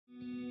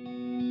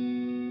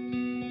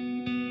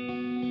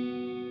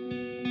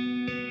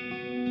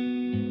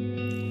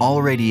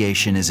all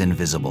radiation is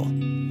invisible,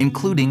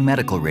 including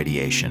medical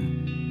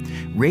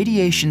radiation.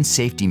 Radiation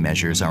safety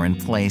measures are in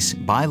place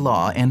by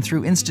law and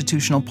through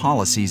institutional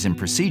policies and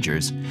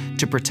procedures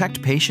to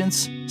protect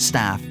patients,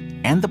 staff,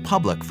 and the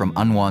public from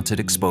unwanted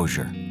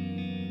exposure.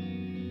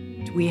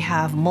 We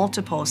have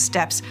multiple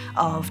steps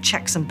of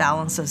checks and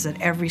balances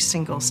at every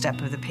single step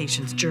of the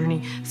patient's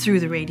journey through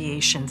the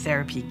radiation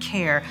therapy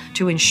care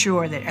to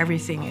ensure that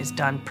everything is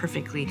done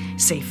perfectly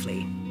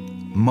safely.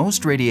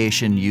 Most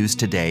radiation used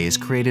today is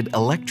created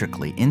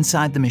electrically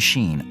inside the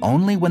machine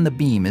only when the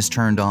beam is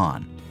turned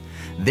on.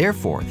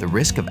 Therefore, the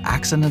risk of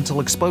accidental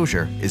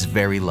exposure is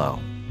very low.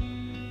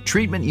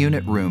 Treatment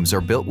unit rooms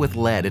are built with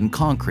lead and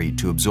concrete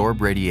to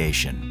absorb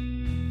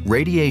radiation.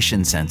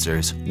 Radiation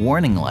sensors,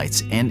 warning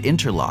lights, and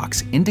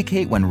interlocks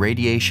indicate when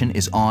radiation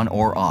is on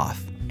or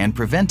off and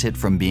prevent it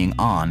from being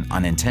on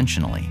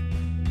unintentionally.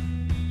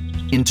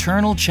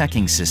 Internal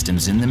checking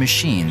systems in the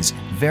machines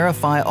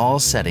verify all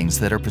settings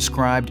that are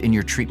prescribed in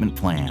your treatment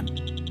plan.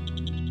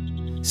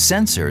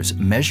 Sensors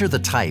measure the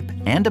type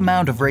and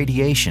amount of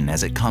radiation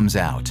as it comes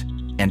out,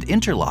 and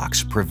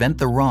interlocks prevent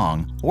the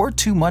wrong or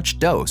too much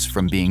dose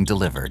from being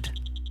delivered.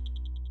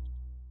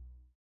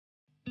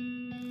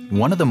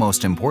 One of the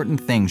most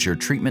important things your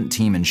treatment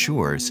team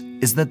ensures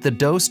is that the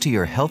dose to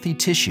your healthy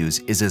tissues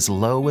is as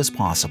low as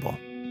possible.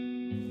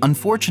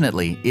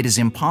 Unfortunately, it is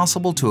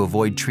impossible to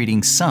avoid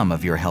treating some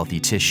of your healthy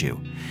tissue,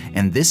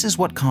 and this is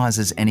what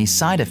causes any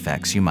side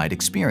effects you might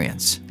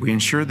experience. We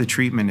ensure the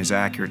treatment is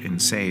accurate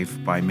and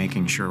safe by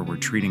making sure we're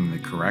treating the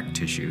correct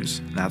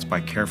tissues. That's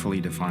by carefully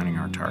defining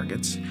our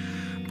targets,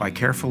 by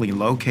carefully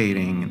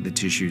locating the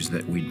tissues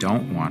that we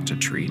don't want to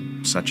treat,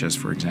 such as,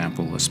 for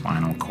example, the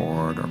spinal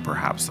cord or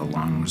perhaps the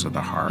lungs or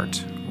the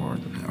heart or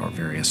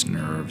various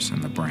nerves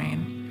in the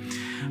brain.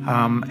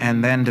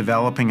 And then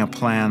developing a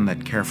plan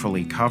that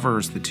carefully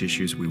covers the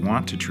tissues we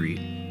want to treat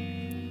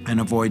and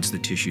avoids the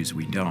tissues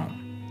we don't.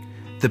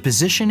 The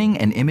positioning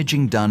and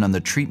imaging done on the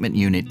treatment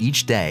unit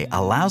each day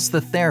allows the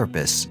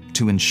therapists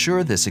to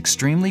ensure this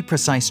extremely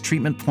precise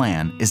treatment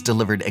plan is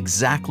delivered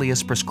exactly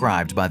as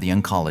prescribed by the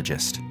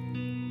oncologist.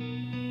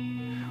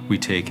 We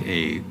take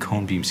a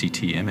cone beam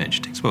CT image.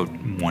 It takes about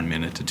 1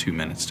 minute to 2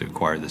 minutes to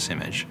acquire this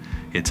image.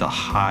 It's a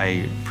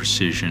high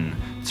precision,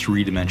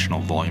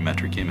 three-dimensional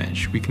volumetric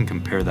image. We can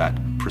compare that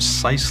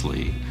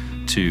precisely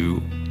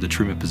to the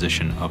treatment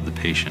position of the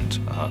patient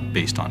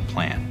based on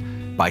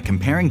plan. By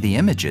comparing the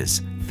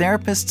images,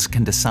 therapists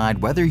can decide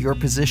whether your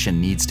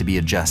position needs to be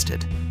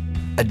adjusted.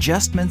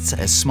 Adjustments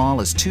as small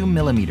as 2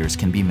 millimeters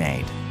can be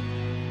made.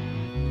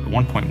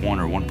 1.1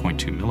 or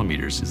 1.2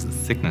 millimeters is the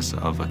thickness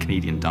of a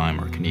Canadian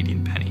dime or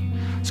Canadian penny.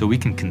 So we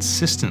can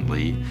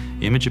consistently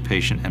image a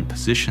patient and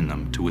position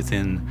them to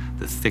within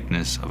the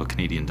thickness of a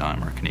Canadian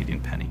dime or a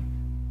Canadian penny.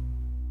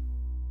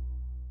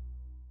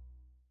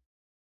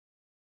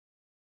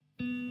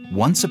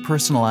 Once a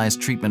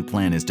personalized treatment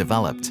plan is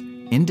developed,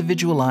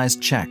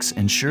 individualized checks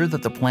ensure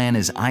that the plan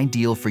is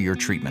ideal for your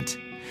treatment.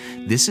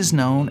 This is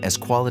known as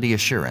quality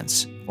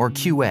assurance, or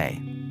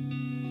QA.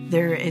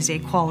 There is a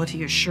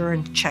quality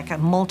assurance check at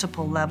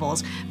multiple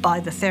levels by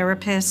the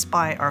therapists,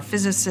 by our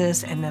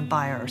physicists, and then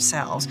by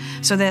ourselves.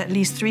 So there are at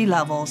least 3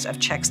 levels of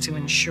checks to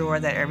ensure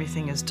that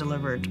everything is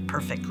delivered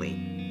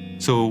perfectly.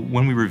 So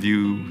when we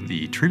review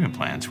the treatment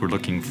plans, we're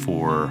looking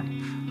for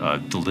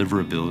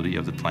deliverability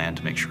of the plan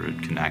to make sure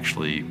it can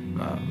actually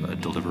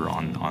deliver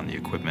on the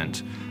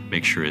equipment,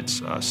 make sure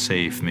it's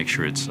safe, make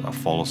sure it's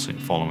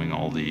following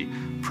all the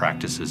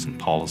practices and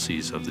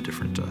policies of the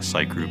different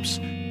site groups.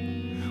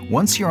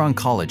 Once your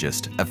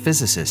oncologist, a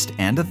physicist,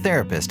 and a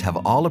therapist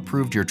have all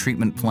approved your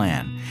treatment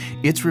plan,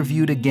 it's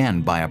reviewed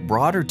again by a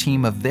broader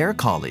team of their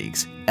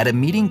colleagues at a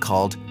meeting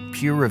called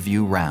peer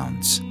review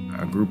rounds.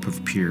 A group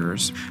of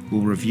peers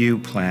will review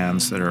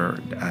plans that are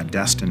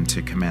destined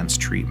to commence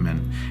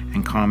treatment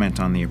and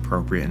comment on the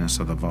appropriateness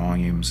of the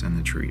volumes in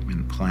the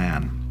treatment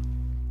plan.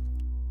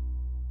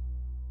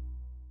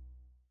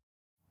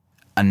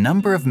 A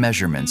number of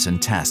measurements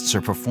and tests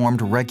are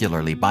performed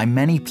regularly by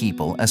many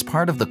people as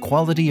part of the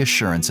quality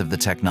assurance of the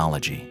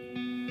technology.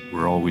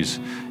 We're always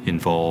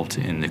involved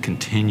in the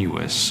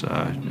continuous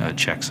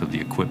checks of the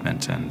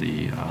equipment and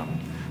the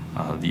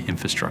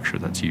infrastructure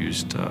that's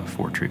used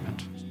for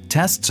treatment.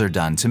 Tests are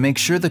done to make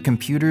sure the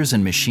computers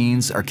and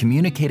machines are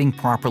communicating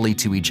properly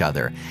to each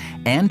other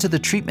and to the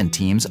treatment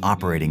teams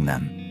operating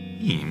them.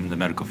 The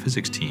medical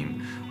physics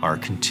team are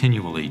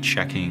continually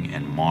checking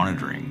and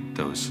monitoring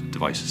those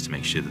devices to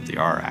make sure that they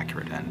are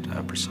accurate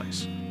and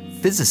precise.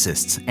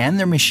 Physicists and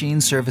their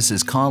machine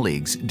services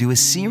colleagues do a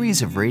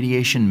series of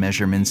radiation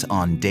measurements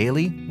on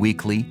daily,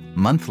 weekly,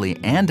 monthly,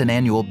 and an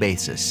annual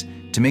basis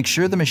to make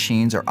sure the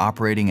machines are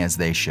operating as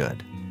they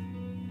should.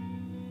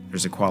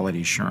 There's a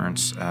quality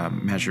assurance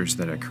measures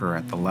that occur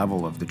at the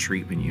level of the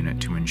treatment unit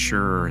to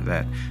ensure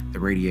that the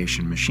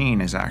radiation machine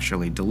is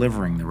actually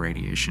delivering the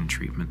radiation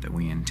treatment that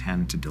we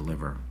intend to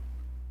deliver.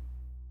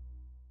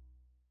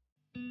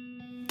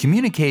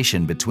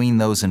 Communication between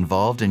those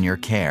involved in your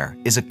care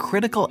is a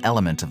critical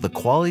element of the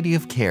quality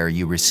of care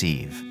you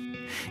receive.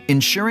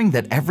 Ensuring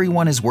that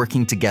everyone is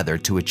working together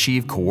to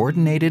achieve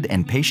coordinated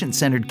and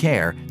patient-centered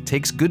care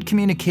takes good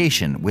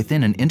communication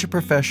within an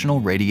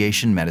interprofessional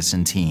radiation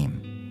medicine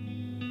team.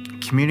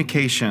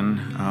 Communication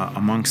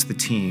amongst the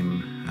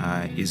team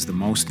is the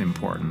most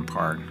important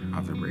part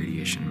of the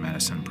radiation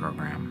medicine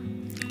program.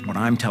 What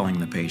I'm telling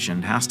the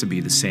patient has to be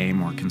the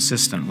same or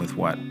consistent with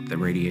what the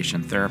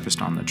radiation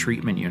therapist on the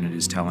treatment unit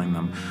is telling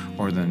them,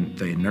 or the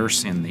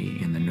nurse in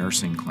the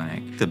nursing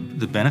clinic.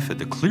 The benefit,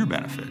 the clear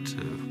benefit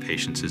of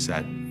patients is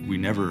that we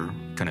never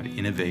kind of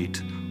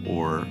innovate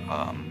or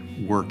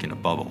work in a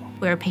bubble.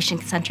 We're a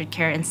patient-centered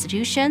care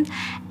institution,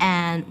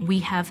 and we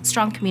have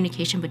strong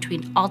communication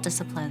between all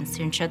disciplines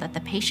to ensure that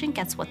the patient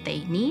gets what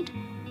they need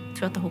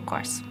throughout the whole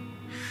course.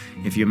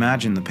 If you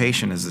imagine the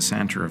patient as the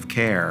center of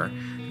care,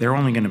 they're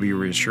only going to be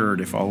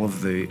reassured if all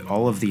of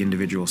the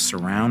individuals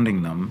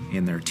surrounding them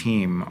in their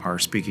team are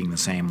speaking the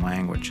same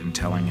language and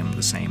telling them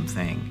the same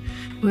thing.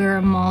 We're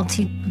a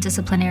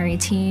multidisciplinary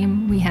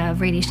team. We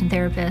have radiation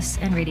therapists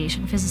and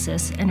radiation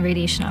physicists and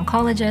radiation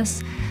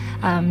oncologists,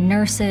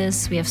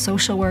 nurses, we have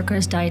social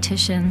workers,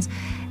 dietitians,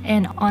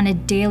 and on a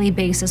daily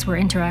basis we're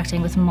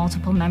interacting with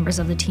multiple members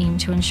of the team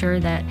to ensure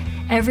that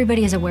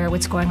everybody is aware of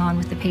what's going on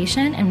with the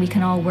patient, and we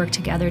can all work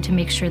together to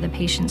make sure the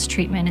patient's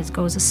treatment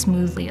goes as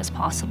smoothly as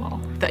possible.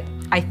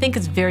 I think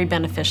it's very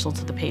beneficial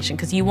to the patient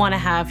because you want to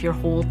have your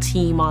whole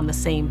team on the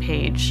same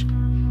page.